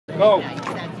Go.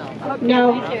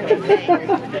 No.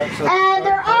 And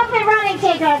they're off and running.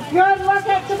 Take a good look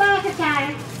at tobacco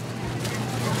time.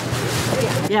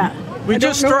 Yeah. We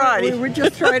just tried. We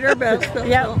just tried our best.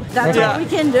 Yeah, that's all we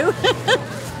can do.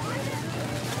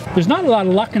 There's not a lot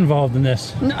of luck involved in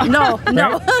this. No.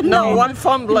 No, one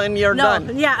fumble and you're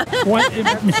done. Yeah.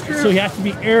 So you have to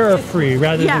be error-free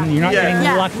rather than you're not getting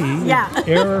lucky. Yeah.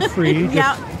 Error-free,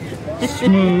 just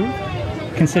smooth,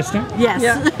 consistent. Yes.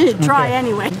 Yeah. Try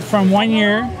anyway. From 1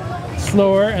 year,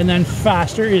 slower and then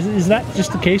faster. Is that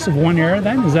just the case of one error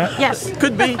then? Is that? Yes.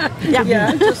 Could be. Yeah.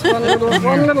 Yeah, just one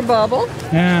little bubble.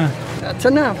 Yeah. That's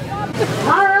enough.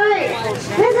 All right.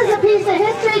 This is a piece of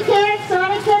history, kids. So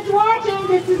any kids watching,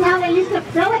 this is how they used to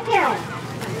fill a hill.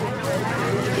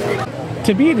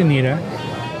 To beat Anita,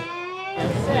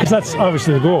 because that's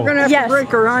obviously the goal. We're going to have to break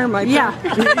her arm, I think. Yeah.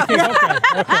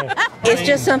 Okay. It's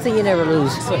just something you never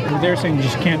lose. So they're saying you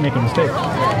just can't make a mistake.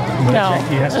 No.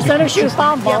 Instead of shoe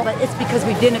fumble. Yeah, but it's because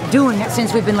we've been doing it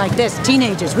since we've been like this,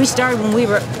 teenagers. We started when we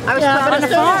were, I was on the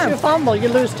farm. You fumble, you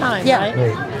lose time, Yeah.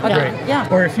 right? Right. Yeah.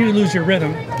 Or if you lose your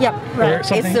rhythm, Yep. or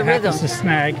something It's the rhythm. happens to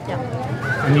snag,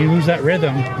 and you lose that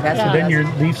rhythm, so then your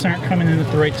leaves aren't coming in at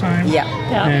the right time. Yeah.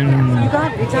 And You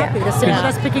got it, exactly. The same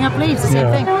as picking up leaves, the same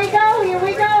thing. Here we go. Here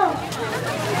we go.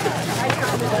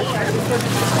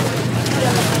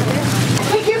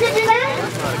 Think you can do that?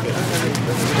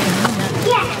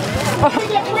 Yeah. You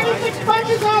get 26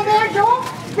 punches on there, Joel.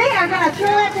 They are going to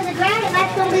throw that to the ground, and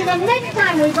that's going to be the next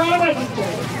time we go to register.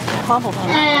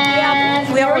 And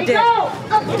We here all we did. go.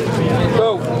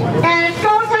 go. And it's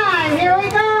go time. Here we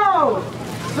go.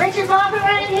 Richard's off and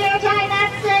running here. Tying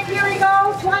that stick. Here we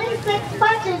go. 26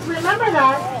 punches. Remember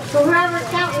that. So whoever's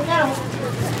counting now.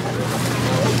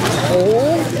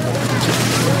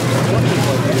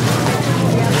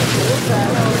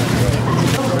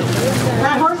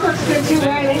 That horse looks good too,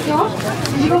 right, Rachel?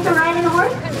 Did you go for riding a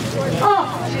horse? Oh,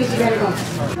 geez, you gotta go.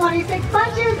 26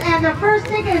 punches, and the first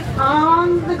stick is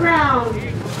on the ground.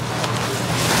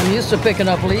 I'm used to picking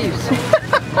up leaves.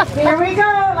 Here we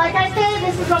go. Like I say,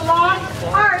 this is a lost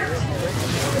art. It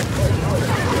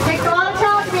takes a lot of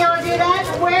talent to be able to do that.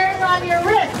 It wears on your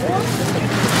wrist.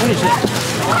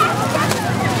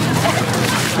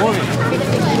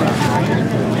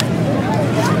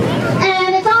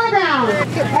 And it's on the ground.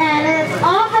 And it's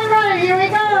off and running. Here we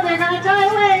go. They're going to tie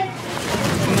away.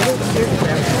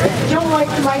 Don't like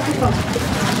the microphone.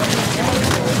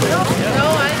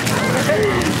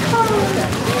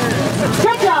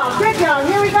 Good job, good job.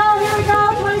 Here we go,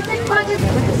 26 punches.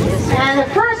 And the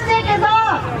first stick is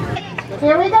off.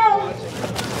 Here we go.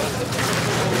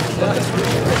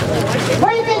 What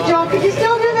do you think, Joe? Could you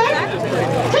still do that?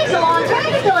 Takes a long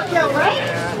time to do a kill, right?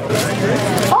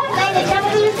 Oh, dang, the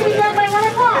chemical used to be done by 1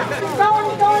 o'clock. It's going.